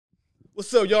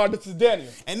What's up, y'all? This is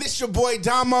Daniel. And this your boy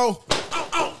Damo.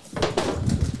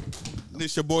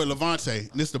 This your boy Levante.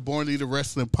 And this the Born Leader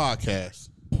Wrestling Podcast.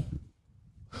 I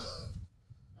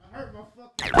hurt my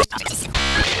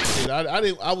fucking.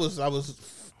 I was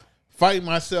fighting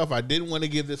myself. I didn't want to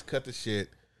give this cut the shit,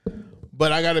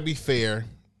 but I gotta be fair.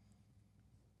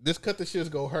 This cut the shit is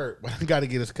gonna hurt, but I gotta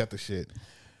get this cut the shit.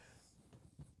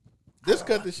 This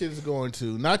cut the shit is going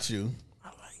to not you. I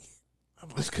like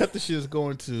it. This cut the shit is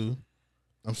going to.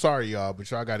 I'm sorry, y'all, but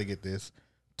y'all got to get this.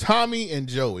 Tommy and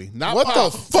Joey. Not What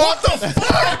Pop. the fuck? What the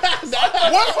fuck?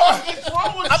 What is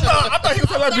wrong with you? I thought he was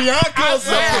talking about Bianca. I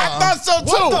thought so too.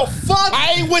 What the fuck?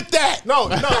 I ain't with that. No.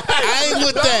 I ain't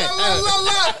with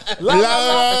that.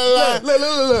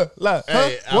 La.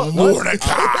 Hey,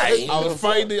 Mordecai. I was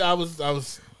fighting. I was.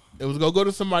 It was gonna go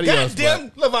to somebody else.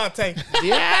 Goddamn Levante.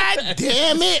 God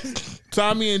damn it.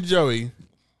 Tommy and Joey,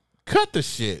 cut the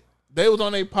shit. They was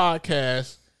on a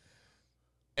podcast,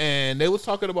 and they was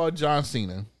talking about John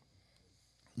Cena.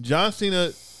 John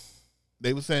Cena,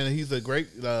 they were saying that he's a great.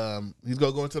 He's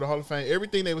gonna go into the Hall of Fame.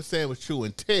 Everything they were saying was true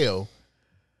until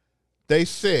they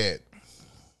said.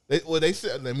 They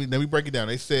said. Let me break it down.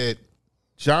 They said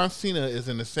John Cena is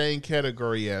in the same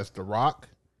category as The Rock,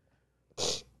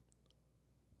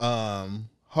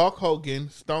 Hulk Hogan,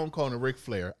 Stone Cold, and Ric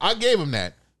Flair. I gave him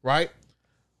that, right?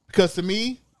 Because to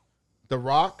me, The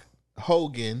Rock,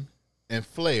 Hogan, and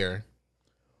Flair,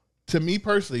 to me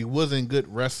personally, wasn't good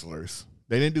wrestlers.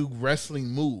 They didn't do wrestling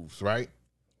moves, right?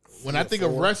 When I think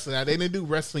of wrestling, they didn't do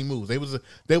wrestling moves.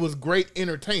 They was great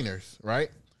entertainers, right?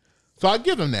 So I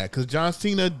give them that because John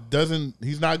Cena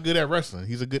he's not good at wrestling.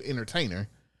 He's a good entertainer.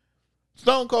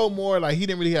 Stone Cold more like he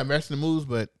didn't really have wrestling moves,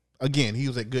 but again, he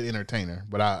was a good entertainer.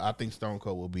 But I think Stone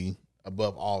Cold will be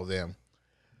above all of them.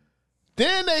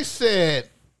 Then they said,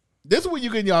 this is where you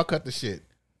can y'all cut the shit.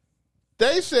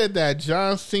 They said that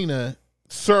John Cena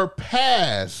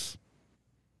surpassed,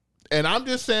 and I'm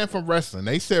just saying from wrestling.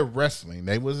 They said wrestling.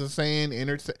 They wasn't saying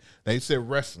they said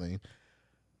wrestling.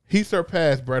 He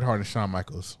surpassed Bret Hart and Shawn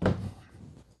Michaels.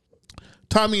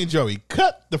 Tommy and Joey,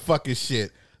 cut the fucking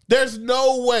shit. There's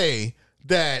no way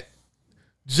that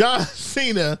John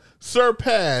Cena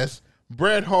surpassed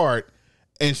Bret Hart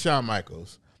and Shawn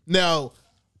Michaels. Now,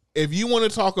 if you want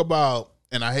to talk about,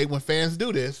 and I hate when fans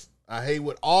do this, I hate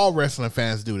when all wrestling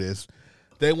fans do this,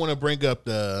 they want to bring up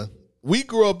we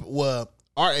grew up, well,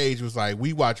 our age was like,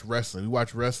 we watch wrestling. We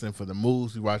watch wrestling for the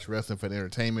moves. We watch wrestling for the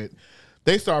entertainment.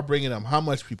 They start bringing up how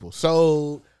much people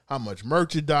sold, how much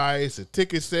merchandise, the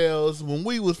ticket sales. When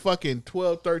we was fucking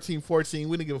 12, 13, 14,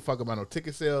 we didn't give a fuck about no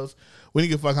ticket sales. We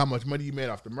didn't give a fuck how much money you made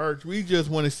off the merch. We just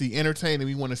want to see entertainment.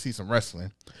 We want to see some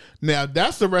wrestling. Now,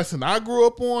 that's the wrestling I grew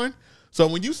up on. So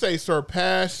when you say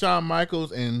surpass Shawn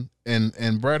Michaels and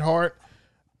Bret Hart,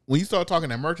 when you start talking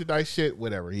that merchandise shit,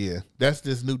 whatever, yeah, that's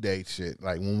this new day shit.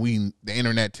 Like when the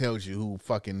internet tells you who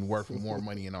fucking work for more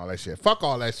money and all that shit. Fuck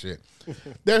all that shit.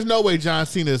 There's no way John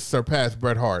Cena surpassed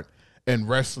Bret Hart in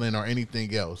wrestling or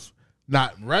anything else.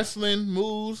 Not wrestling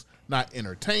moves, not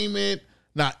entertainment,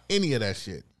 not any of that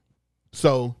shit.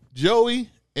 So Joey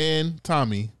and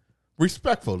Tommy,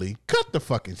 respectfully, cut the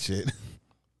fucking shit.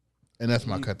 And that's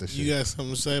my cut the shit. You got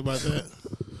something to say about that?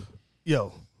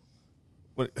 Yo.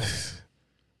 What?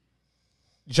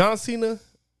 John Cena,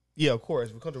 yeah, of course.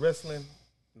 When it comes to wrestling,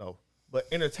 no. But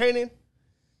entertaining,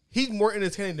 he's more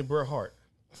entertaining than Bret Hart.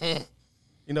 You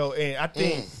know, and I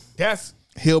think that's...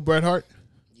 Heel Bret Hart?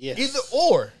 Yes. Either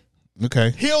or.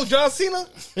 Okay. Heel John Cena?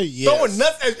 Yes. Throwing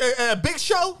nuts at a big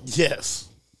show? Yes.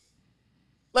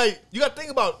 Like, you got to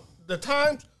think about the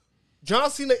times John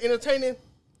Cena entertaining,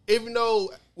 even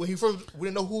though when he first, we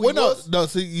didn't know who he was. No,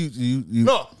 so you...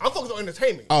 No, I'm focused on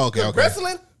entertainment. Oh, okay.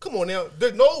 Wrestling, come on now.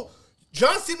 There's no...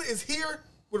 John Cena is here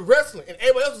with wrestling, and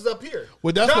everybody else is up here.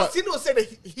 Well, that's John why, Cena would say that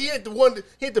he ain't the one.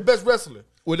 He ain't the best wrestler.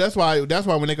 Well, that's why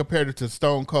when they compared it to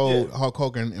Stone Cold, Hulk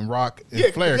Hogan, and Rock and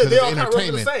Flair, because because they it's all kinda wrestle the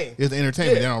entertainment. same. It's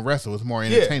entertainment. Yeah. They don't wrestle. It's more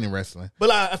entertaining wrestling. But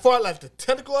like, as far as like the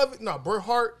technical of it, no, Bret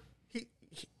Hart,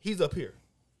 he's up here.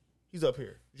 He's up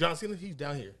here. John Cena, he's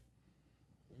down here.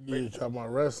 You talking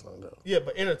about wrestling though? Yeah,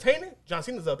 but entertaining, John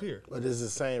Cena's up here. But it's the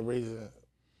same reason.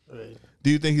 Do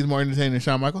you think he's more entertaining than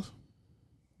Shawn Michaels?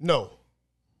 No.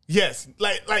 Yes,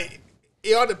 like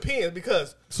it all depends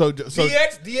because So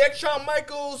DX Shawn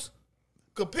Michaels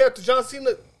compared to John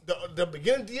Cena, the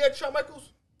beginning DX Shawn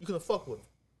Michaels, you couldn't fuck with him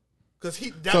because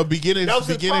beginning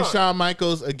Shawn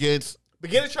Michaels against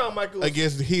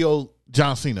the heel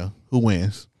John Cena, who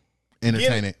wins?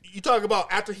 Entertaining. You talk about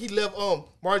after he left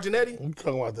Marginetti? You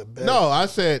talking about the best? No, I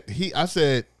said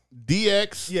DX.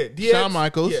 Yeah, DX. Shawn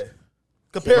Michaels. Yeah.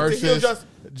 Compared to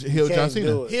heel John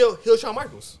Cena. Heel Shawn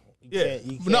Michaels. Yeah.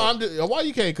 You can't. No, why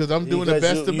you can't? Because I'm doing the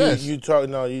best the best. You talk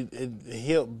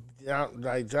heel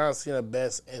like John Cena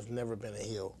best has never been a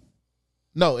heel.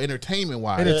 No, entertainment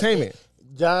wise. Entertainment.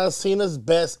 John Cena's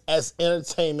best as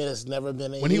entertainment has never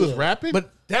been a heel. When he was rapping?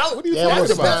 But that, What are you That talking was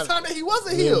that's the about? best time that he was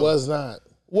a heel. It was not.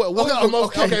 What was Okay, the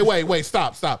most? okay. Okay, wait,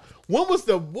 stop. What was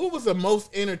the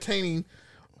most entertaining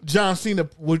John Cena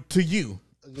to you?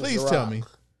 Please The tell Rock. me.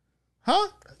 Huh?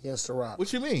 Against The Rock.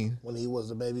 What you mean? When he was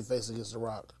the babyface against The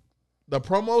Rock. The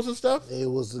promos and stuff? It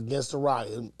was against The Rock.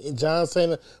 And John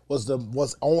Cena was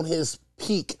on his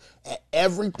peak at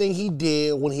everything he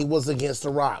did when he was against The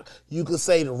Rock. You could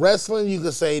say the wrestling, you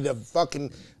could say the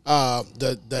fucking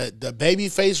the baby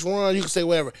face run, you could say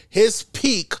whatever. His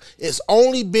peak has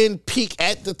only been peak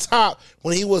at the top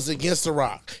when he was against The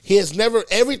Rock. He has never,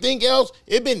 everything else,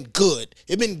 it been good.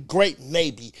 It been great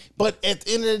maybe. But at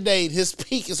the end of the day, his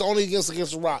peak is only against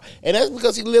The Rock. And that's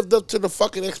because he lived up to the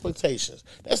fucking expectations.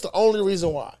 That's the only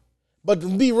reason why. But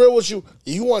to be real with you,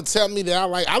 you want to tell me that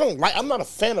I'm not a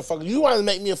fan of fucking, you want to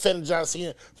make me a fan of John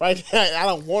Cena right now, I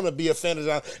don't want to be a fan of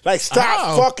John. Like,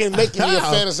 stop fucking making me a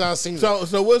fan of John Cena.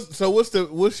 So what's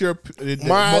your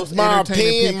most my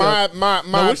entertaining opinion,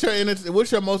 peak of,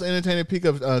 what's your most entertaining peak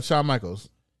of Shawn Michaels?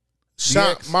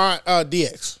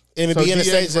 DX. In the So beginning DX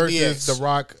stages of versus DX. The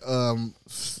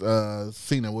Rock,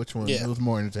 Cena. Which one Yeah. was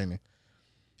more entertaining?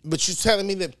 But you telling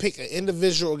me to pick an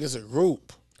individual against a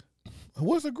group.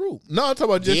 What's a group? No, I'm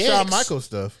talking about just DX. Shawn Michaels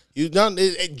stuff. You done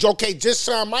okay, just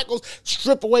Shawn Michaels,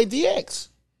 strip away DX.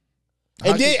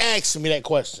 And then ask me that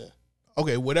question.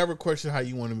 Okay, whatever question how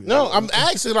you want to be. No, I'm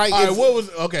asking like All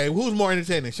right, who's more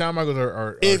entertaining, Shawn Michaels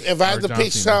or if I had or to John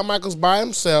pick Cena? Shawn Michaels by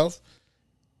himself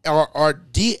or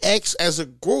DX as a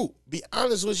group, be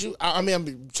honest with you, I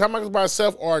mean Shawn Michaels by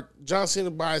himself or John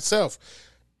Cena by himself.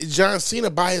 John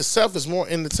Cena by himself is more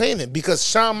entertaining because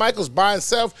Shawn Michaels by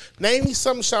himself, name me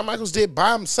something Shawn Michaels did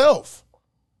by himself.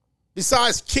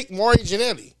 Besides kick Mario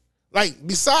Giannetti. Like,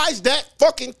 besides that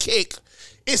fucking kick,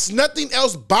 it's nothing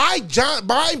else by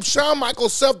Shawn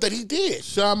Michaels' self that he did.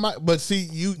 But see,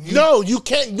 you No, you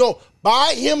can't go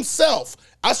by himself.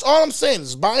 That's all I'm saying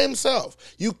is by himself.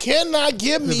 You cannot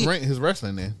give me his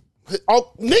wrestling then.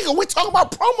 Oh, nigga, we talking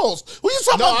about promos. What you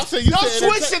talking No, about? I said you Don't said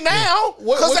switch it now.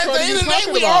 Because at one the are end you of the day,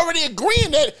 talking we about? already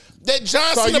agreeing that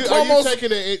John So Cena are promos.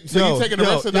 you taking the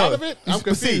wrestling out of it? I'm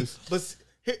confused. But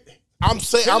I'm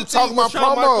talking about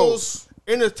Shawn promos. Michaels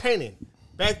entertaining.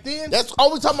 Back then, That's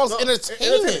all we talking about is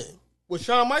entertainment. With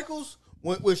Shawn Michaels,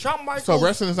 with Shawn Michaels, So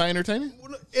wrestling is not entertaining?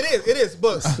 it is.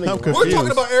 But I'm we're confused.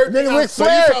 talking about everything. Nigga, Ric So you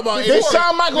Flair, talking about this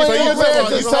Shawn Michaels So and you Ric Flair is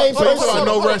the talking same about, person. about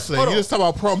no Hold on, wrestling. hold You on. just talk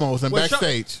about promos and When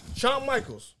backstage. Shawn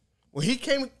Michaels, when he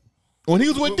came, When he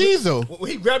was with Diesel.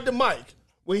 when he grabbed the mic,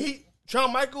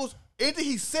 Shawn Michaels, anything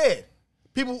he said,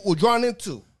 people were drawn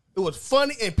into. It was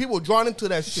funny, and people were drawn into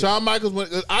that shit. Shawn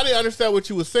Michaels, I didn't understand what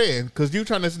you were saying because you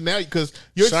trying to now because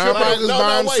you're Shawn stripping. Michaels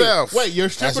by himself. Wait, you're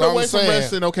That's stripping what I'm away from saying.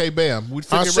 wrestling. Okay, bam. We I'm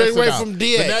taking straight wrestling away out. from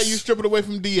DX. But now you stripping away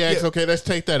from DX. Yeah. Okay, let's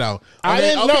take that out. I Okay,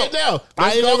 didn't okay, know. Now, I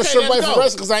let's ain't go. never Okay, stripped away let's from go.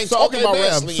 wrestling because I ain't So, talking okay, about bam.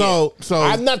 wrestling So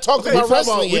yet. I'm not talking we about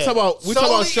wrestling we yet. talk about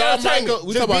Solely Shawn entertaining. Michaels.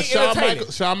 We Just talk about be Shawn entertaining.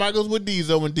 Michaels. Shawn Michaels with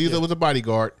Diesel when Diesel was a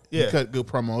bodyguard. Yeah. He cut good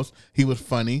promos. He was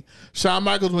funny. Shawn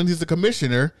Michaels when he's the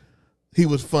commissioner. He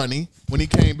was funny when he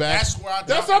came back. That's where I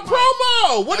That's a dropped the mic.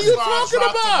 promo. What are you talking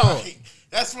about?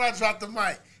 That's when I dropped the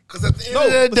mic. Because at the end No,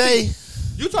 of the but day,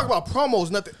 see, you talk about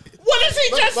promos, nothing. What does he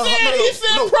just said? He said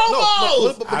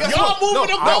promos. Y'all moving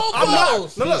the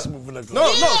goalposts. No, He's look. moving the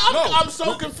No, Yeah, no. I'm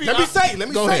so confused. Let me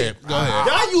say. Go ahead. Go ahead.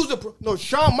 Y'all use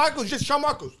Shawn Michaels, just Shawn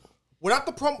Michaels. Without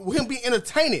the promo, with him being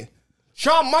entertaining.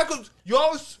 Shawn Michaels, you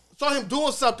always saw him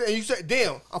doing something and you said,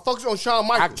 damn, I'm focusing on Shawn I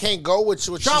Michaels. can't go with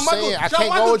you what Shawn you're saying. I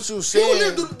can't go with you He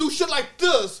saying. wouldn't do shit like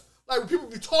this. Like when people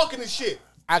be talking and shit.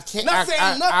 I can't. Not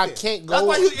saying nothing. I can't go. That's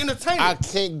why you entertaining. I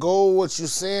can't go with what you're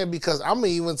saying because I'm gonna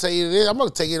even tell you this. I'm gonna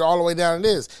take it all the way down to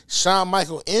this. Shawn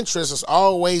Michaels' interest is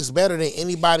always better than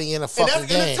anybody in a And fucking that's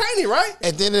game. entertaining, right?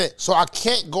 And then, so I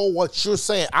can't go what you're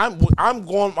saying. I'm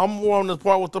more on the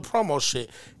part with the promo shit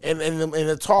and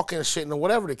the talking shit and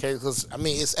whatever the case. Because I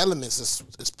mean, it's elements.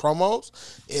 It's promos.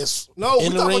 It's No, we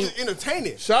in the talking ring. about just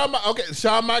entertaining. Shawn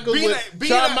Michaels Being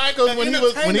Shawn a- Michaels an when he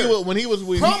entertainer.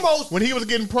 was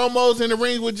getting promos in the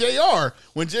ring with JR.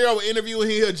 When JR would interview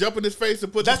and he'll jump in his face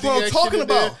and put That's the what I'm DX talking shit in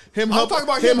there. about. I'm talking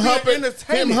about him being humping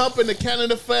entertaining. the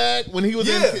Canada flag when he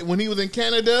was in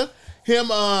Canada.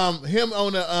 Him on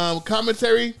the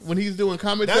commentary when he's doing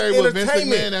commentary That's with Vince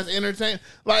entertainment. McMahon. That's entertaining.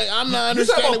 Like I'm not You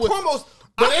talking understanding about promos.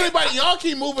 But anybody, y'all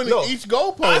keep moving each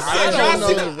goalpost.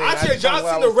 I said John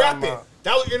Cena rapping. about.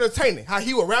 That was entertaining. How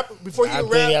he would rap before he I would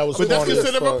think rap. that was But that's funny as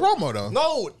considered a fuck. promo, though.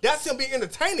 No, that's him being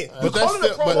entertaining. But You that's call it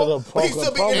a still- promo, but he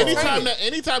still being promo. entertaining.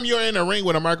 Anytime you're in a ring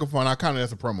with a microphone, I count it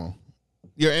as a promo.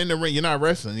 You're in the ring. You're not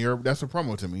wrestling. That's a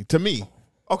promo to me. To me,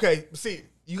 Okay, see,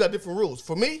 you got different rules.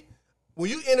 For me,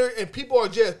 when you enter and people are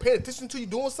just paying attention to you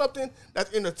doing something,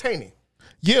 that's entertaining.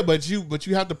 yeah, but you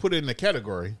have to put it in a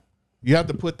category. You have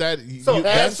to put that. So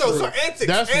that's antics,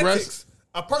 that's antics.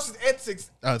 A person's antics.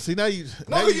 See now you.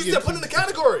 No, now you still put it in the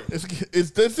category.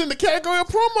 It's in the category of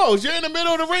promos. You're in the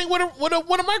middle of the ring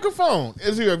with a microphone.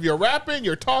 If you're rapping,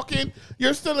 you're talking,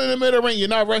 you're still in the middle of the ring. You're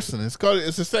not wrestling.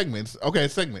 It's a segment. Okay, a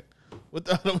segment.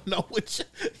 I don't know which.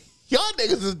 Y'all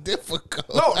niggas is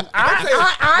difficult. No,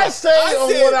 I say on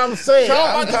what I'm saying.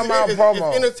 I'm talking about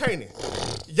promo. It's entertaining.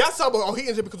 Y'all talk about he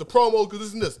injured because of promos, because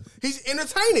this and this. He's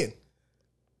entertaining.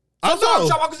 Sometimes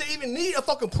Shawn Michaels didn't even need a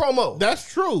fucking promo.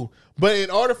 That's true. But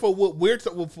in order for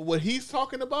for what he's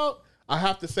talking about, I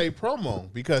have to say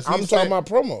promo because I'm talking about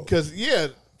promo. Because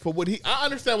for what I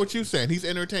understand what you're saying. He's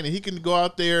entertaining. He can go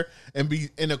out there and be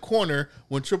in a corner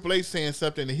when Triple H saying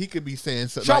something, and he could be saying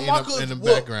something Shawn like Michaels in the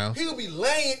background. He would be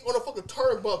laying on a fucking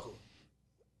turnbuckle,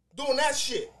 doing that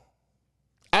shit.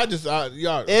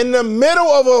 Y'all In the middle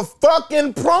of a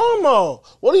fucking promo.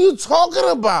 What are you talking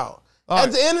about?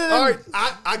 At the end of the all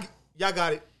right, y'all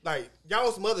got it. Like y'all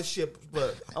on some other shit,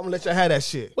 but I'm gonna let y'all have that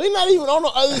shit. we're not even on the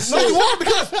other No, shit. you won't,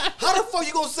 because how the fuck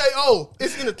you gonna say, oh,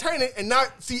 it's entertaining and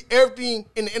not see everything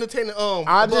in the entertaining all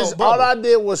I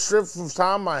did was strip from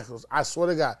Shawn Michaels. I swear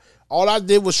to God. All I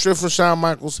did was strip from Shawn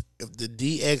Michaels if the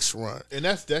DX run. and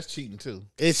that's cheating too.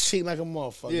 It's cheating like a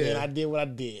motherfucker. Yeah. And I did what I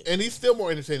did. And he's still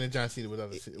more entertaining than John Cena without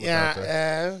that.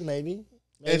 Yeah, maybe.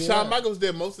 And Shawn not. Michaels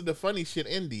did most of the funny shit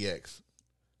in DX.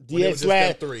 when it was DX just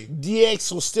last them three.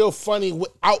 DX was still funny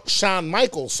without Shawn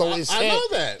Michaels, so it's I know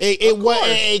that.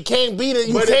 It can't be that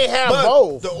you But can't have but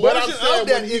both. The But I'm origin saying of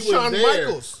that when he is was Shawn there.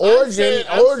 Michaels. Origin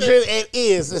I'm saying- and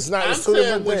is. It's not. I'm It's two saying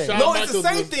different when things. Shawn No, it's the Michaels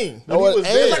same was- thing. when he was No, it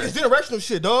there. It's like it's generational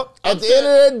shit, dog. At the end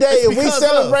of the day, It's if we because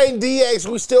celebrating DX,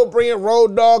 we still bringing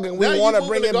Road Dogg, and Now we you want to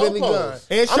moving bring in the Billy Gunn. goalposts.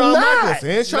 And I'm Shawn not. Michaels.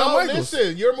 And Shawn No, Michaels.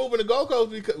 listen, you're moving the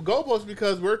goalposts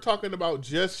because we're talking about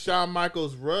just Shawn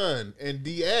Michaels' run and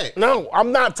DX. No,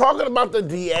 I'm not talking about the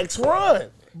DX run.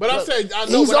 But I said,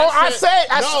 He's on- I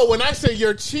said- when I said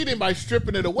you're cheating by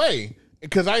stripping it away,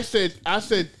 because I said, I'm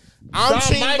Shawn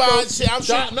cheating by Michaels- shit. I'm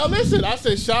cheating. No, listen, I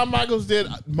said Shawn Michaels did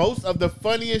most of the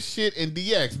funniest shit in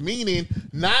DX, meaning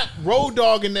not Road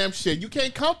Dogg and them shit. You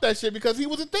can't count that shit because he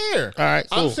wasn't there. All right,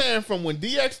 I'm cool. saying from when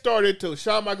DX started to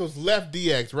Shawn Michaels left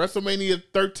DX, WrestleMania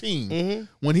 13,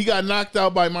 when he got knocked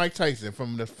out by Mike Tyson,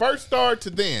 from the first start to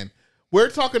then. We're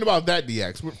talking about that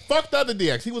DX. Fuck the other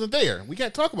DX. He wasn't there. We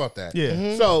can't talk about that.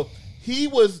 Yeah. So he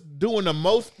was doing the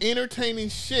most entertaining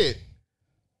shit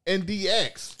in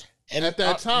DX And at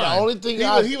that time. The only thing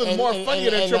he was more funnier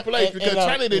than Triple H because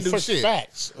China didn't do shit.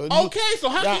 Facts. Okay, so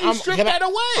how can you strip that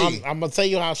away? I'm gonna tell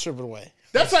you how I strip it away.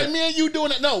 That's like me and you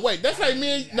doing it. No, wait. That's like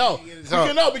me and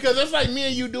because that's like me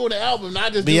and you doing the album. And I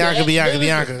just Bianca, do the, Bianca, listen,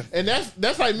 Bianca. And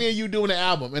that's like me and you doing the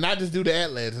album, and I just do the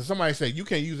ad-libs. And somebody say you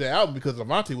can't use the album because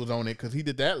Avanti was on it because he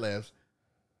did the ad-libs.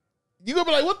 You gonna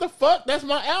be like, what the fuck? That's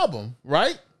my album,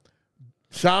 right?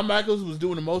 Shawn Michaels was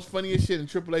doing the most funniest shit, and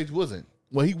Triple H wasn't.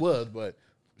 Well, he was, but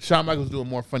Shawn Michaels was doing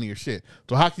more funnier shit.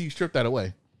 So how can you strip that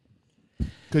away?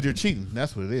 Because you're cheating.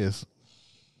 That's what it is.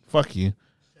 Fuck you.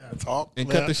 Talk And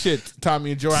cut the shit,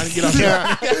 Tommy and Joe. I didn't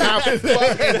get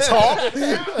off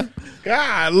talk.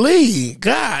 Golly,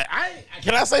 God,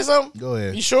 can I say something? Go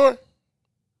ahead. You sure?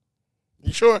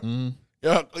 You sure? Mhm.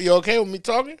 You okay with me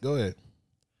talking? Go ahead.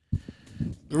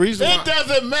 The reason It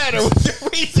doesn't matter what the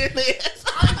reason is.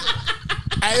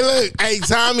 Hey, look, hey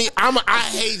Tommy, I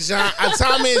hate John.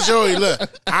 Tommy and Joey, look,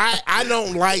 I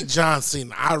don't like John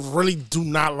Cena. I really do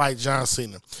not like John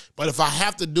Cena. But if I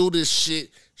have to do this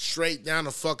shit straight down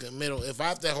the fucking middle, if I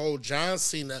have to hold John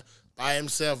Cena by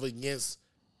himself against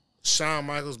Shawn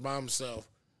Michaels by himself,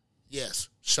 yes,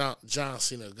 John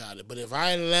Cena got it. But if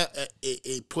I let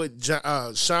it put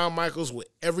Shawn Michaels with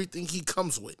everything he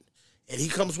comes with, and he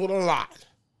comes with a lot,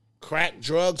 crack,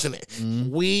 drugs,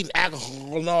 and weed,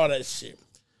 alcohol, and all that shit,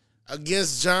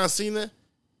 against John Cena,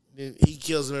 then he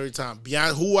kills him every time.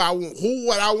 Beyond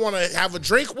what I want to have a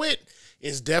drink with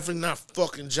is definitely not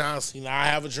fucking John Cena. I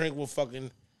have a drink with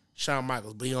fucking Shawn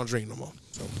Michaels, but he don't drink no more.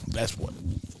 So that's what.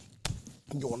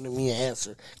 You want me to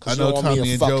answer? I You know don't want me Tommy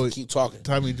to and fucking Joey. keep talking.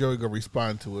 Tommy and Joey gonna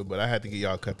respond to it, but I had to get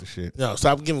y'all cut the shit. No,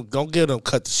 stop giving. Don't give them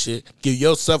cut the shit. Give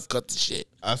yourself cut the shit.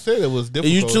 I said it was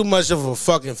difficult. You too much of a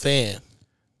fucking fan.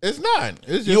 It's not.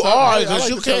 It's just You are I because like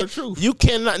you to tell can't. the truth. You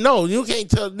cannot. No, you can't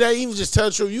tell. Not even just tell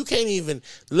the truth. You can't even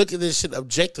look at this shit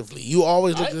objectively. You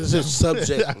always look at this shit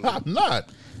subjectively. I'm not.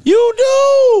 You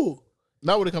do.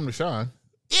 Not when it comes to Sean.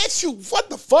 It's you. What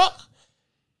the fuck?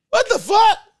 What the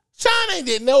fuck? Sean ain't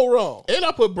did no wrong. And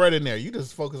I put Brett in there. You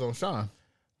just focus on Sean.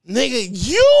 Nigga,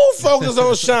 you focus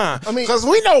on Sean. I mean, because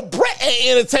we know Brett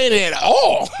ain't entertaining at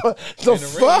all. The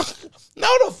fuck? No,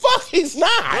 the fuck he's not.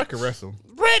 I can wrestle.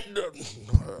 Brett.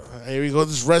 Here we go,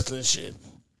 this wrestling shit.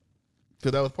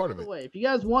 Because that was part of By it. the way, if you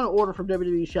guys want to order from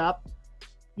WWE Shop,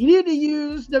 you need to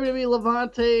use WWE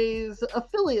Levante's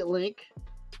affiliate link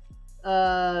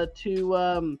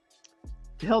to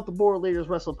help the Board Leaders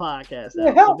Wrestle podcast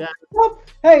out. Help. So guys, Well,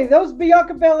 hey, those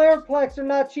Bianca Belair plaques are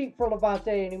not cheap for Levante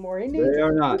anymore. He needs. They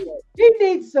are not. He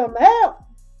needs some help.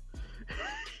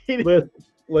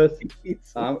 Listen,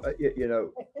 you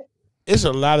know, It's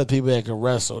a lot of people that can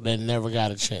wrestle that never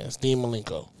got a chance. Dean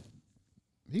Malenko.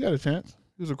 He got a chance.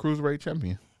 He was a cruiserweight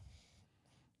champion.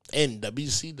 And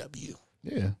WCW.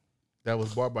 Yeah. That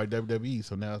was bought by WWE,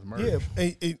 so now it's merged. Yeah,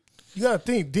 and you gotta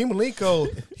think, Dean Malenko,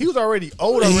 he was already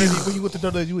old already when he went to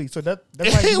WWE. So that's why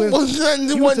he It went, was nothing.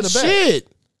 he It went to wasn't the back. shit.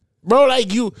 Bro,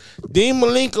 like you, Dean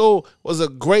Malenko was a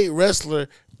great wrestler,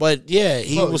 but yeah,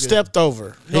 he No, was yeah. stepped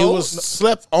over. He No, was no.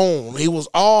 slept on. He was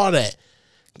all that.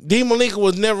 Dean Malenko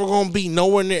was never going to be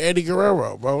nowhere near Eddie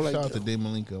Guerrero, bro. Like, Shout out to Dean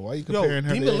Malenko. Why you Yo, comparing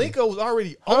him Dean to Eddie? Malenko was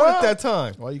already old at that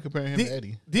time. Why you comparing him to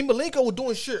Eddie? Dean Malenko was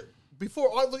doing shit before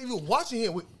I was even watching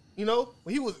him. You know,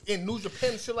 when he was in New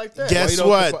Japan and shit like that. guess don't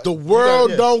what? compa- The you world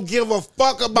gotta- don't give a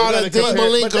fuck about gotta a Dean compare-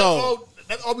 But Malenko.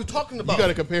 that's all we talking about. You got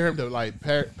to compare him to like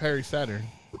Perry Saturn.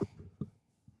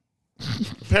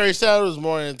 Perry Saturn was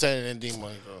more entertaining than Dean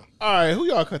Malenko. All right, who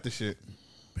y'all cut the shit?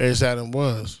 Perry Saturn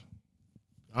was.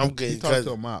 I'm He getting talked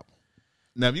to a mop.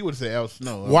 Now, if you would have said Al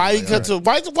Snow, why he cut to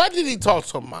why did he talk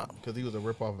to him out? Because he was a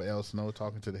ripoff of Al Snow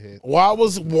talking to the head.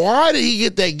 Why did he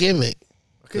get that gimmick?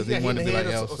 Because he got hit wanted in to the be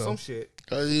like head Al or Snow. some shit.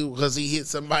 Because he hit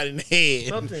somebody in the head.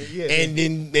 Something, yeah. And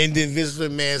then Vince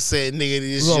McMahon said,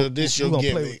 "Nigga, this We your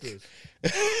gonna play with gimmick."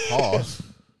 this. Pause.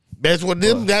 That's what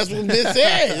Vince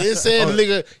said. They said,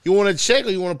 "Nigga, you want to check or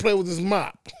you want to play with this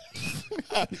mop?"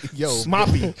 Yo,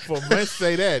 Smoppy. for Vince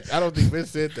say that, I don't think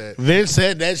Vince said that. Vince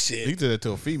said that He shit. did it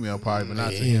to a female probably, but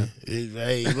not to him.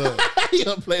 Hey, look, He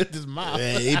don't play with his mouth.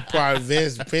 man, he probably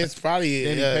Vince probably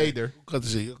Then he paid her. Cut the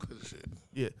shit. Cut the shit.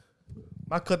 Yeah.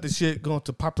 My cut the shit going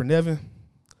to Piper Nevin.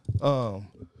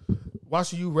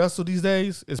 Watching you wrestle these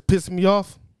days is pissing me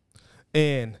off.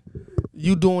 And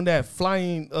you doing that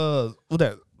flying what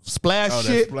that splash Oh, that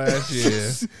shit. splash,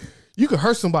 yeah. You could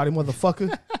hurt somebody,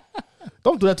 motherfucker.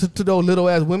 Don't do that to those little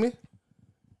ass women.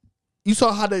 You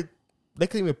saw how they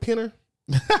couldn't even pin her.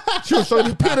 She was showing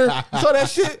the pin her. You saw that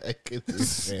shit? I get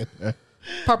this, man.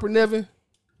 Piper Nevin,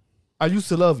 I used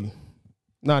to love you.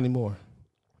 Not anymore.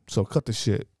 So cut the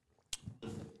shit.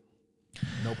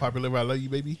 No Piper Liver, I love you,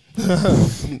 baby.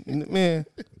 Man.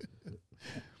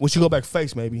 When she go back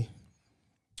face, maybe.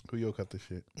 Who you'll cut the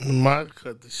shit? My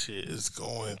cut the shit is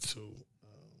going to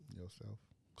Yourself.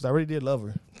 Because I already did love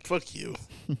her. fuck you.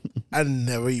 I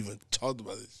never even talked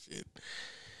about this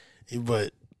shit,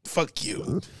 but fuck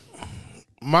you.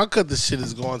 My cut the shit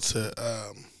is going to.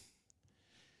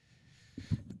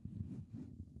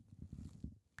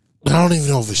 I don't even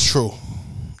know if it's true.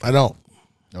 I don't,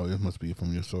 Oh, this must be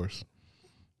from your source.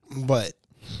 but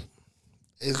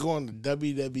it's going to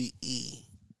WWE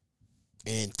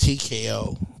and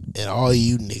TKO and all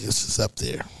you niggas is up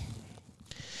there.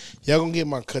 Y'all gonna get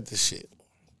my cut the shit.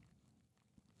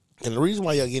 And the reason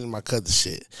why y'all getting my cut the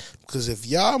shit, because if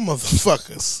y'all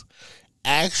motherfuckers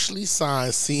actually sign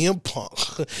CM Punk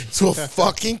to a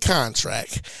fucking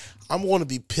contract, I'm gonna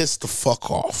be pissed the fuck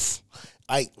off.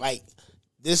 Like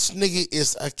this nigga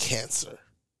is a cancer.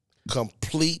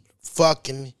 Complete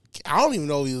fucking, I don't even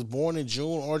know if he was born in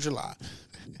June or July,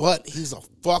 but he's a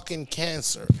fucking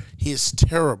cancer. He is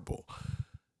terrible.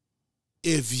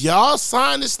 If y'all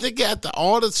sign this nigga after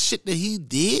all the shit that he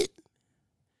did,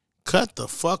 cut the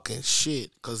fucking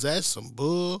shit, cause that's some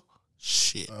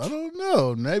bullshit. I don't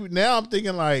know. Maybe now I'm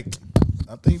thinking like,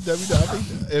 I think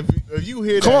if you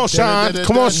hear Come that, on, Sean.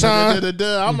 Come on, Sean.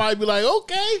 I might be like,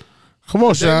 okay. Come on,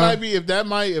 That Sean. might be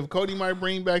if Cody might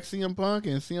bring back CM Punk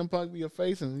and CM Punk be a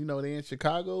face and they in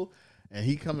Chicago and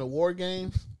he come to War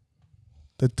Games.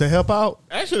 To help out?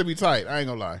 That should be tight. I ain't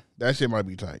gonna lie. That shit might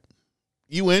be tight.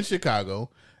 You in Chicago?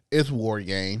 It's War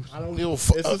Games. I don't give a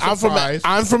fuck. It's a I'm surprise.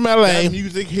 from That LA.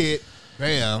 music hit.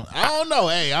 Bam. I don't know.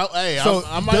 So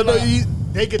I might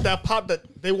not- they get that pop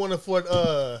that they wanted for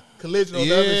Collision or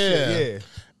the other shit. Yeah.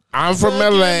 I'm from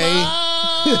Look in LA.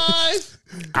 my eyes.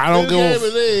 I don't You give can't a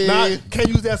believe. Nah, can't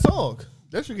use that song.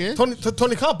 Yes, you can.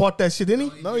 Tony Khan bought that shit,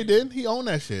 didn't he? No, he didn't. He owned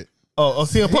that shit. Oh,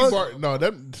 CM He Punk.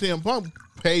 that CM Punk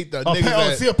paid the Oh, niggas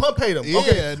that. CM Punk paid him. Yeah,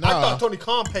 Okay, nah. I thought Tony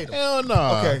Khan paid him. Hell no.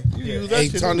 Okay, You yeah. use that Hey,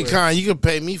 shit Tony anywhere. Khan, you can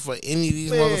pay me for any of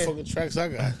these Man. motherfucking tracks I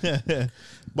got.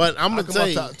 But I'm I gonna come tell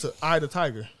you, out to Eye the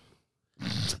Tiger.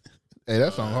 Hey,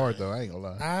 that song hard though. I ain't gonna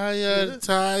lie. I am the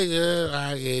tiger,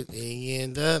 I get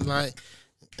in the night.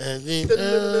 And then,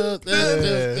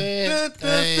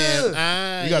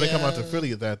 You got to come out to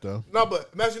Philly at that though. No, but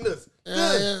imagine this.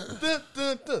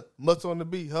 Mutts on the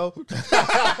beat, ho.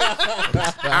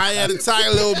 I had to tiger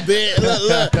a little bit.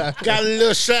 Look, got a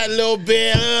little shot, a little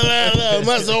bit. Look.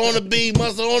 Muscle on the beat,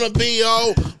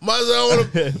 oh. Muscle on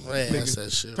the Man, that's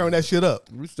that shit. Turn that shit up.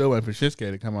 We still waiting for Shinsuke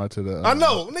to come out to the. I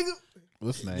know, nigga.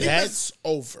 What's his name? That's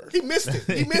over. He missed it.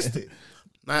 He missed it.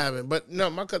 Not having, but no,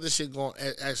 my cut this shit going.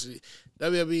 Actually,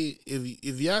 WWE,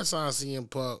 if y'all sign CM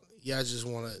Punk, y'all just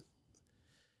want to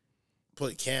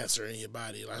put cancer in your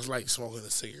body. Like, it's like smoking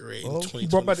a cigarette. Oh, In he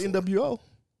brought back the 2024.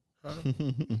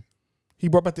 NWO. He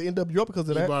brought back the NWO because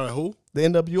of He that. brought a who? The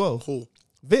NWO. Who?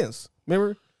 Vince.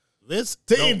 Remember? Vince?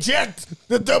 To No. inject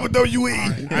the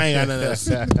WWE. I ain't got none of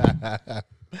that.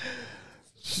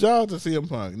 Shout out to CM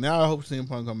Punk. Now I hope CM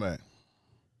Punk come back.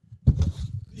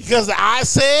 Because I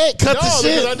said cut the No,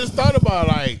 shit. because I just thought about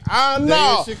like I they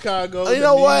know. in Chicago. You the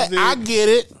know what? music. I get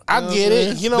it. I get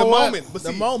it. You know The what? moment. But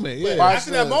The see, moment, yeah. but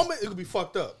after that moment, it could be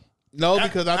fucked up. No,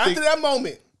 because I after think that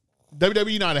moment,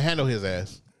 WWE know how to handle his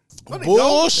ass. no, they don't.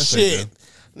 Bullshit.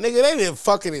 Nigga, they didn't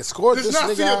fucking escort This this is not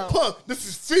nigga CM out. Punk. This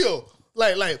is Phil.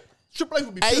 Like Triple H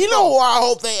would be. Hey, pissed you know off. who I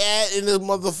hope they add in this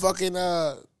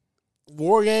motherfucking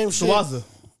war game shit? Sawaza.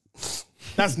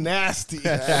 That's nasty.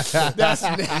 That's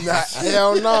nasty. Nah,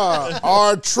 hell no.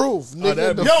 R-Truth. Nigga,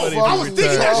 that'd the be Yo, funny fuck I if was he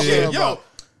thinking that returned. shit. Yeah. Yo,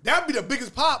 that'd be the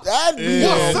biggest pop. That'd be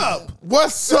What's up?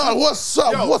 What's up? What's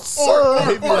up? Yo, What's or,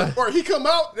 up? or he come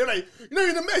out, they're like, you know, you're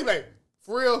in the match, like,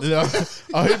 for real? You know?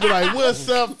 Oh, he'd be like, "What's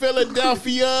up,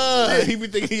 Philadelphia?" He be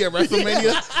thinking he at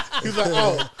WrestleMania. He's like,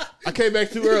 "Oh, I came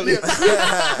back too early." My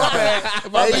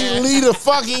bad. My Hey, bad. you lead a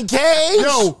fucking cage?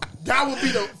 Yo, that would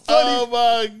be the Oh funniest.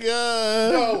 my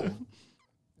god! Yo,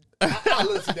 I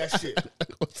listen to that shit.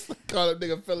 Call that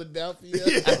nigga Philadelphia.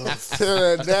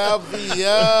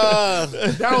 Philadelphia.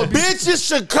 That would be Bitch, it's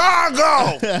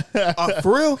Chicago.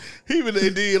 for real. He even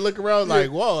did look around like,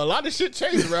 "Whoa, a lot of shit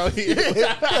changed around here."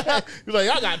 He's like,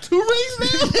 "I got 2 rings now."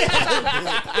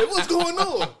 Hey, what's going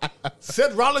on?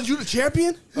 Seth Rollins, you the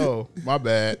champion? Oh, my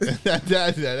bad.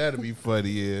 That'd be funny,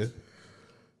 yeah.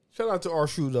 Shout out to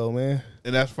R-Shoe though, man.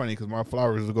 And that's funny because my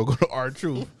flowers are gonna go to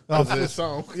R-Truth after this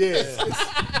song. Yeah.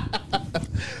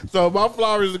 So my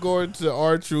flowers are going to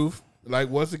R-Truth. Like,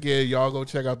 once again, y'all go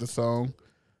check out the song.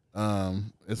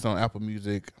 It's on Apple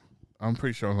Music. I'm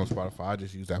pretty sure it's on Spotify. I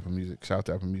just use Apple Music. Shout out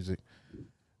to Apple Music.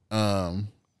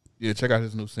 Yeah, check out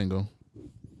his new single.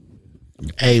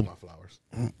 Hey, My flowers.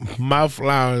 my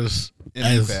flowers. And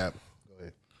as- B-Fab. Go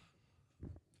ahead.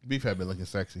 B-Fab been looking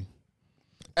sexy.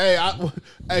 Hey, oh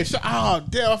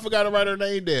damn! I forgot to write her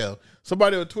name down.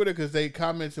 Somebody on Twitter, because they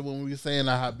commented when we were saying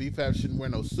how B-Fab shouldn't wear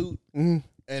no suit, and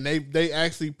they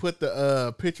actually put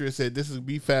the picture and said this is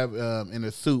B-Fab in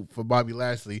a suit for Bobby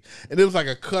Lashley, and it was like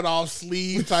a cut off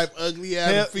sleeve type ugly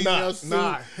ass female suit.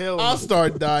 hell I'll no.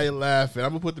 start dying laughing. I'm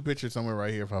gonna put the picture somewhere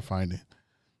right here if I find it.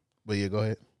 But yeah, go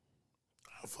ahead.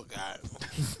 I forgot.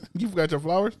 You forgot your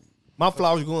flowers? My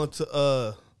flowers going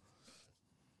to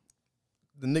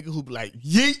the nigga who be like,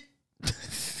 yeet,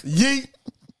 yeet.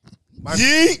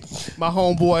 Yeet. My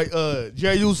homeboy,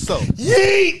 Jay Uso.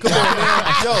 Yeet. Come on,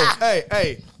 man. Yo,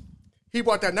 hey. He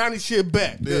brought that 90s shit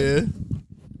back. Yeah.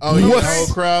 Oh, yeah, the whole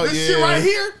crowd. This Yeah. shit right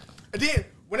here. And then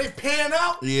when they pan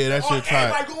out, Yeah, that shit tight.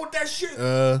 everybody going with that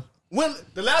shit. When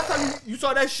the last time you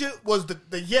saw that shit was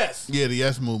the yes. Yeah, the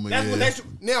yes movement. That's yeah. when that shit.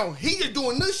 Now he is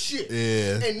doing this shit.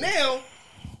 Yeah. And now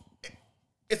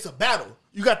it's a battle.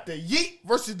 You got the yeet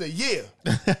versus the yeah.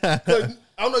 'Cause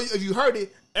I don't know if you heard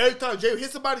it. Every time Jay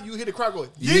hit somebody, you hear the crowd going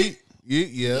yeet. Yeah.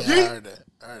 Yeah, I Yeet. heard that.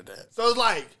 I heard that. So it's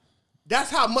like that's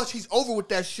how much he's over with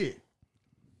that shit.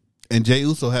 And Jay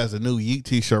Uso has a new Yeet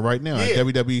t-shirt right now at Yeah.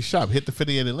 WWE shop. Hit the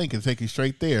affiliated link and take you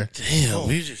straight there. Damn,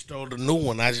 we just stole the new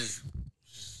one. I just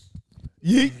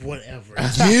Yeet. whatever.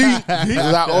 Yeet.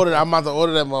 I'm about to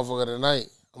order that motherfucker tonight.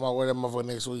 I'm about to order that motherfucker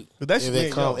next week. But that If shit it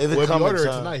ain't come, yo. if Well, it if you come in order it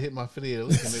time. tonight, hit my affiliated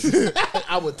link. nigga.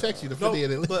 I would text you the No,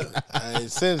 affiliated link. but Hey,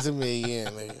 send it to me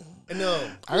again, nigga. and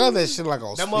I got that shit like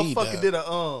on that speed motherfucker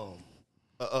dial.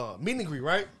 did a meet and greet,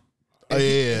 right? Oh, And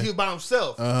yeah. he was by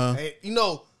himself. Uh-huh. And you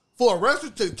know, for a wrestler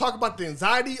to talk about the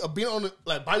anxiety of being on the,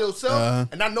 like by yourself Uh-huh.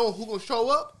 and not knowing who's gonna show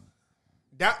up,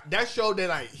 that showed that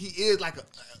like he is like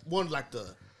one like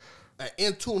the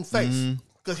in tune face Mm-hmm.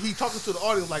 because he talking to the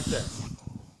audience like that.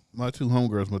 my two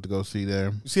homegirls went to go see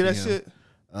there. You see that shit?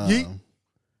 Yeet.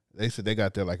 They said they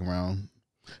got there like around.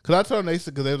 Because I told them, they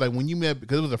said, because they were like, when you met,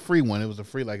 because it was a free one. It was a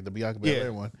free, like the Bianca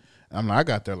Belair one. And I'm like, I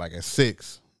got there like at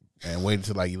 6 and waited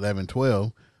till like 11,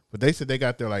 12. But they said they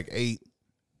got there like 8.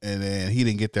 And then he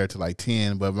didn't get there till like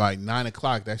 10. But like 9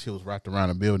 o'clock, that shit was wrapped around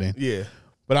the building. Yeah.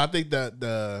 But I think that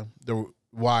the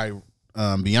why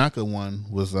Bianca one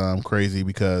was crazy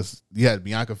because you had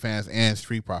Bianca fans and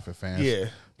Street Profit fans. Yeah.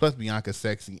 Plus Bianca's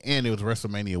sexy, and it was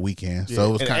WrestleMania weekend, so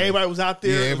it was kind of everybody was out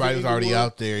there. Yeah, everybody was already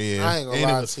out there. Yeah, I ain't gonna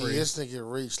and lie to you. This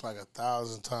nigga reached like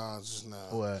 1,000 times just now.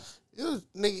 What? It was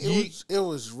nigga. It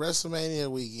was WrestleMania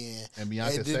weekend, and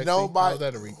Bianca sexy. Nobody, how's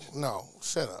that a reach? No,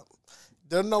 shut up.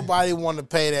 There nobody want to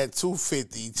pay that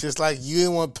 $250, just like you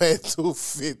didn't want to pay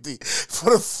 $250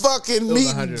 for the fucking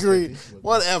meet and greet.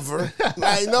 Whatever.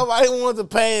 Like nobody wanted to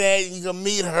pay that. You can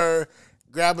meet her.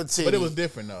 Grab a titty. But it was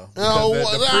different though. No,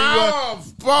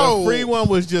 the free one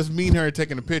was just meeting her and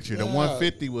taking a picture. The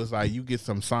 $150 was like you get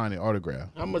some signed autograph.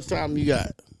 How much time you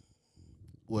got?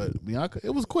 What, Bianca?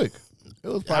 It was quick. It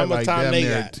was How probably much like time damn they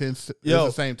near got? 10. It was Yo,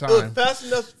 the same it was time. fast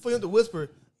enough for him to whisper,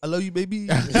 "I love you, baby." He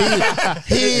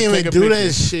didn't even do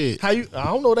that shit. How you? I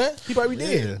don't know that. He probably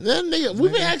did. That nigga, we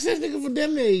been asking that nigga for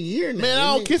damn near a year now. Man,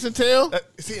 I don't kiss and tell.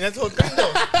 See, that's what thing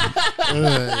though.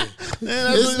 Man,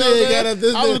 This nigga got up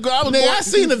this nigga. I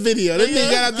seen the video. This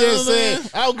nigga got out there saying,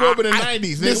 I was growing up in the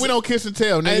 90s. Nigga, we don't kiss and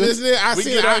tell, nigga. Hey, this nigga, we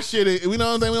get our shit. We know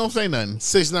what I'm saying? We don't say nothing.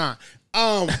 6'9".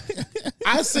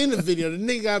 I seen the video. The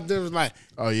nigga out there was like,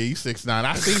 "Oh yeah, you 6'9".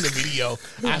 I seen the video.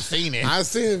 I seen it. I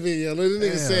seen the video. The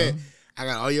nigga said, "I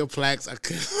got all your plaques. I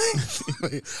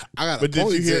got a But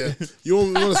did you hear- ponytail. You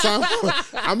want to sign?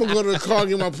 I'm gonna go to the car and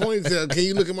get my ponytail. Can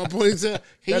you look at my ponytail?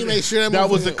 Can you make sure that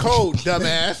was the code,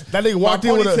 dumbass? That nigga walked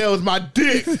in with a ponytail was my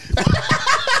dick."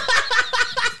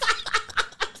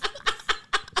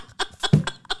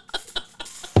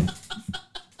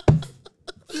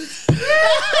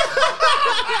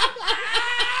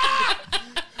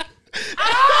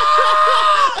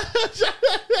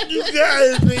 You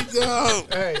guys think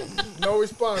Hey, no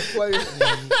response, player. You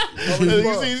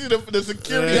see the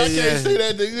security? I can't say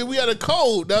that. We had a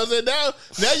code.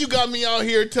 Now you got me out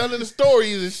here telling the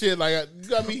stories and shit. Like you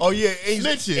got me. Oh yeah, and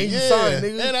snitching. and you Yeah. signed,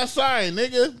 nigga. And I signed,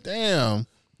 nigga. Damn.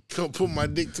 Don't put my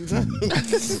dick 2 times.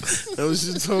 That was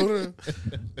you told her.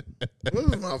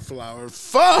 Where's my flowers?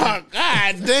 Fuck!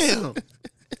 God damn!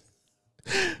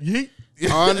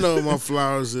 All I know what my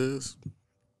flowers is.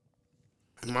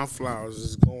 My flowers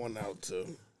is going out to.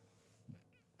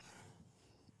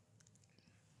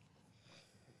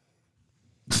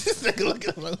 This nigga look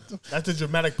at him. That's a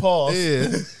dramatic pause.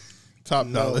 Yeah. Top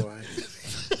No dollar. way.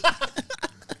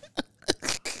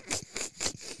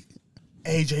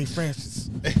 AJ Francis.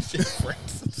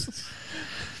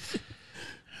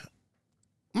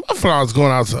 My flowers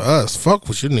going out to us. Fuck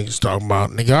what you niggas talking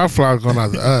about. Nigga, our flowers going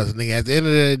out to us. Nigga, at the end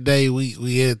of the day, we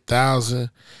hit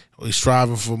 1,000. We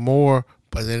striving for more.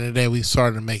 But at the end of the day, we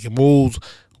started making moves.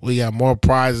 We got more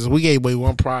prizes. We gave away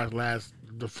one prize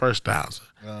the first 1,000.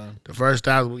 The first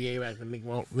 1,000 we gave back to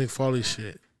Mick Foley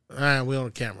shit. All right, we on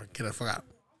the camera. Get the fuck out.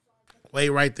 Wait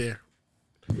right there.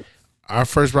 Our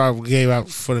first prize we gave out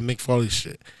for the Mick Foley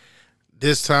shit.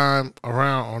 This time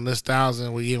around on this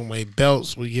 1,000, we giving away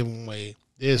belts. We giving away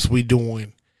this. We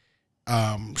doing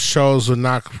shows with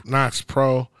Knox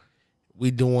Pro. We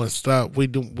doing stuff. We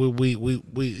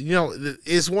you know,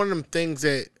 it's one of them things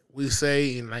that we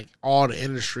say in like all the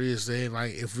industry is saying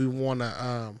like if we want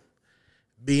to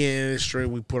be in the industry,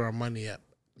 we put our money up.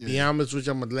 Yeah. Be honest with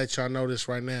you, I'm gonna let y'all know this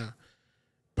right now.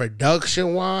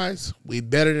 Production wise, we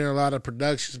better than a lot of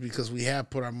productions because we have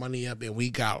put our money up and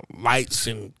we got lights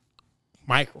and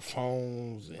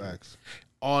microphones and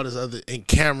all this other and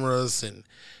cameras and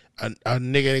a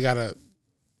nigga that got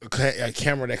a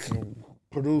camera that can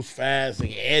produce fast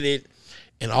and edit,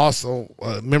 and also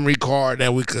a memory card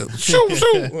that we could shoot.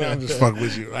 I'm just fucking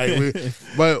with you. Like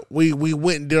we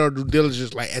went and did our due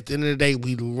diligence. Like at the end of the day,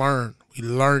 we learn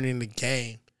in the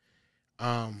game.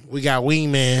 We got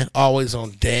Wingman always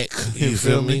on deck. You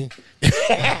feel me?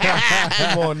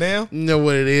 Come on now. You know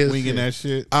what it is. Winging that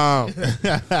shit.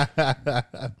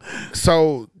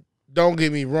 So don't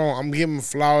get me wrong. I'm giving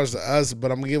flowers to us,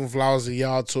 but I'm giving flowers to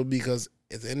y'all too because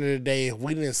at the end of the day, if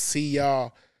we didn't see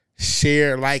y'all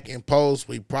share, like, and post,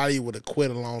 we probably would have quit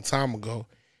a long time ago.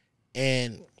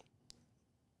 And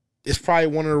it's probably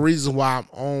one of the reasons why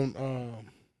I'm on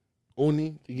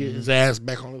Uni to get his ass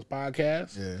back on this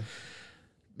podcast. Yeah.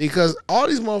 Because all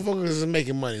these motherfuckers is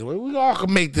making money. We all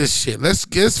can make this shit. Let's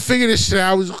figure this shit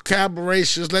out. We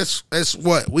collaborations. Let's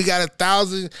what? We got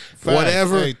 1,000,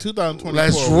 whatever. Hey, 2024.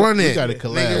 Let's run it. We got to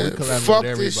collab. Nigga, We collab fuck with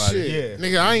everybody. this shit. Yeah.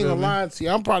 Nigga, I ain't gonna lie to you.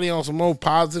 I'm probably on some more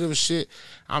positive shit.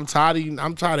 I'm tired of you.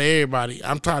 I'm tired of everybody.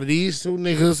 I'm tired of these two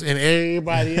niggas and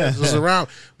everybody else that's around.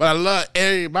 But I love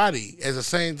everybody at the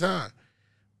same time.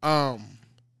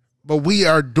 But we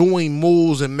are doing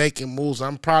moves and making moves.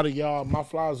 I'm proud of y'all. My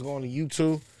flowers going to you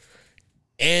two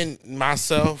and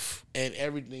myself and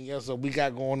everything else that we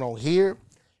got going on here.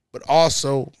 But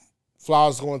also,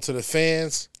 flowers going to the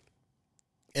fans.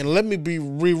 And let me be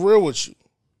real with you.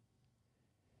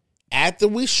 After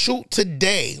we shoot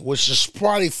today, which is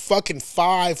probably fucking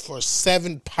 5 or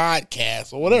 7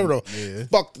 podcasts or whatever the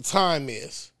fuck the time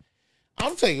is,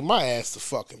 I'm taking my ass to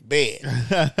fucking bed.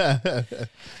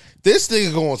 This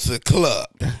nigga going to the club.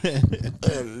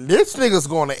 And this nigga's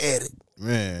going to edit.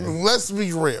 Man. Let's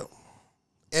be real.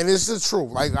 And it's the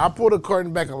truth. Like, I pull the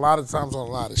curtain back a lot of times on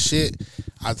a lot of shit.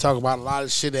 I talk about a lot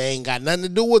of shit that ain't got nothing to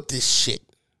do with this shit.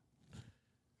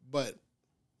 But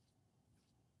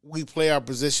we play our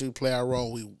position, we play our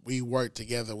role, we work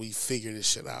together, we figure this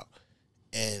shit out.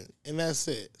 And that's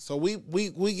it. So we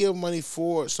give money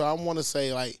for it. So I want to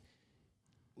say, like,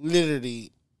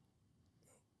 literally,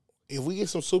 if we get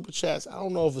some super chats, I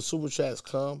don't know if the super chats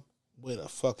come with a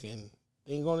fucking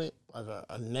thing on it, like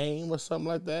a name or something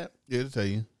like that. Yeah, it'll tell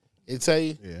you. It tell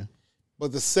you? Yeah.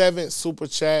 But the 7th super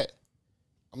chat,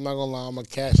 I'm not gonna lie, I'm gonna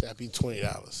cash app you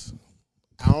 $20.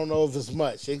 I don't know if it's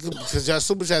much. It could, because your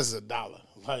super chat is $1.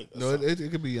 Like, No, it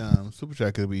could be super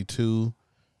chat could be 2,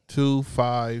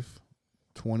 5,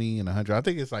 20, and 100. I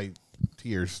think it's like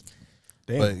tiers.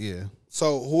 Damn. But yeah.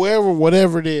 so whoever,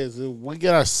 whatever it is, if we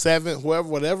get our 7th,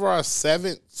 whatever our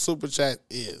 7th super chat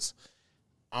is,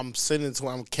 I'm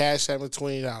cash apping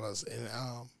 $20, and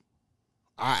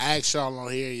I ask y'all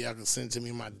on here, y'all can send it to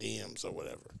me in my DMs or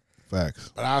whatever.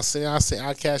 Facts. But I'll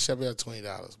cash up at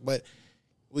 $20. But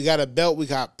we got a belt, we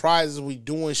got prizes, we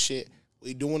doing shit.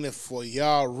 We doing it for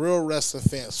y'all real wrestling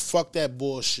fans. Fuck that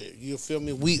bullshit. You feel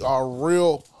me? We are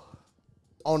real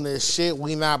on this shit.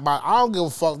 We not by. I don't give a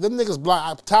fuck. Them niggas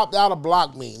block. Top Dollar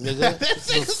block me, nigga.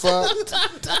 The fuck.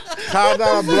 Top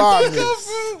Dollar block me.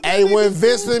 Hey, when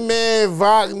Vince McMahon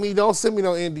block me, don't send me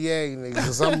no NDA, nigga.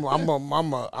 Cause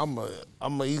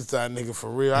I'm a East Side nigga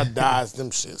for real. I dodge them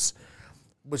shits.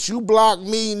 But you block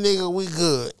me, nigga, we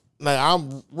good. Like,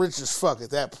 I'm rich as fuck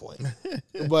at that point.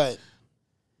 But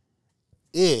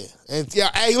yeah, and yeah,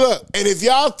 hey, look, and if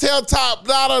y'all tell Top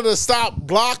Dollar to stop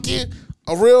blocking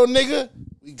a real nigga,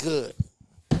 we good.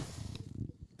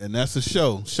 And that's the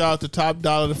show. Shout out to Top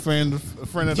Dollar, the friend of the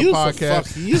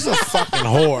podcast. You's a fucking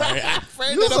whore.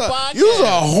 Friend of the podcast. You's a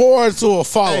whore to a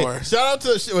follower. Hey, shout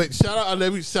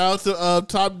out to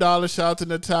Top Dollar. Shout out to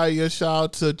Natalia. Shout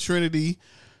out to Trinity.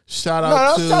 Shout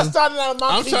out to.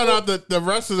 I'm shouting out the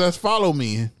wrestlers that follow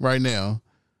me right now.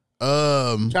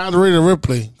 Shout out to Rita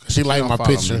Ripley. She like my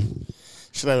picture. Me.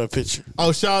 She like my picture.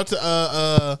 Oh, shout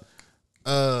out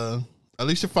to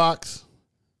Alicia Fox.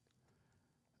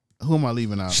 Who am I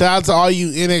leaving out? Shout out to all you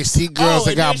NXT girls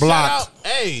that got blocked.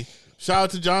 Shout out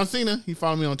to John Cena. He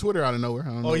followed me on Twitter out of nowhere. I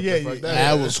don't know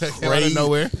that was crazy. Out of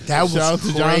nowhere. That was shout out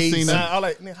to John Cena. I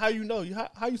like, how you know?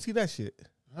 How you see that shit?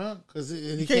 Huh? Because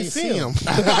you can't see him.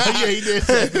 Yeah, he did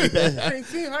say that. You can't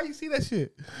see him. How you see that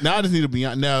shit? Now I just need a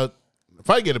Bianca. Now, if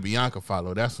I get a Bianca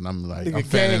follow, that's when I'm like, I'm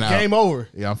fanning out. Game over.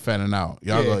 Yeah, I'm fanning out.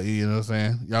 Y'all go, you know what I'm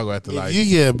saying? Y'all go have to like. You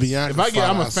get Bianca. If I get,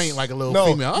 I'm gonna faint like a little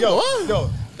female. Yo,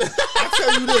 I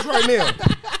tell you this right now.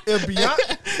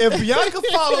 If Bianca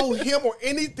follow him or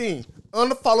anything,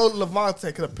 unfollow Levante,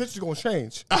 because the picture's gonna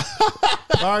change.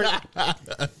 All right.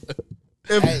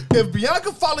 If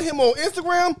Bianca follow him on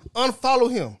Instagram, unfollow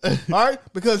him. All right?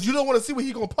 Because you don't want to see what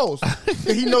he gonna post.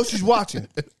 And he knows she's watching.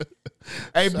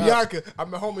 Hey, Bianca,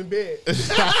 I'm at home in bed. This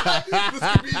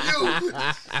could be you.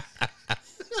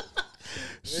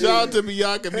 Shout out to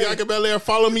Bianca. Bianca Belair,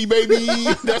 follow me, baby.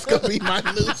 That's gonna be my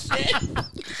new shit.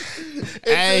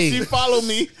 Hey, she follow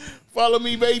me,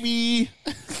 baby.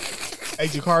 Hey,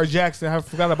 Jakara Jackson, I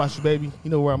forgot about you, baby.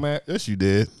 You know where I'm at. Yes, you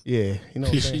did. Yeah, you know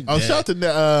what I'm saying. Oh, shout out to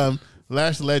the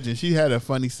Lash Legend. She had a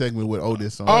funny segment with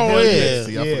Otis on. Oh, yeah.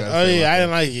 I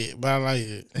didn't like it, but I like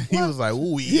it. He was like,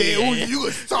 ooh, yeah. Ooh, you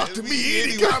would talk to me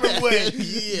any kind of way.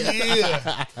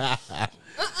 Yeah.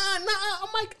 I'm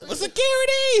like,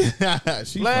 security.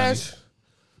 She Lash. Funny.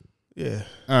 Yeah.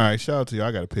 All right, shout out to you.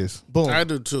 I got to piss. Boom. I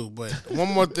do too, but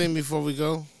one more thing before we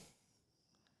go.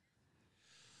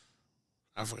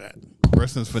 I forgot.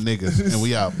 Wrestling's for niggas, and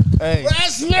we out. Hey.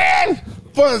 Wrestling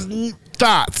for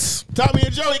thoughts. Tommy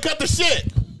and Joey, cut the shit.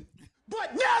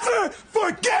 But never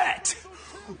forget,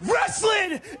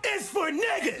 Wrestling is for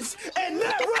niggas, and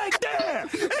that right there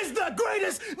is the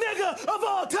greatest nigga of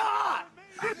all time.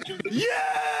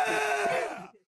 Yeah!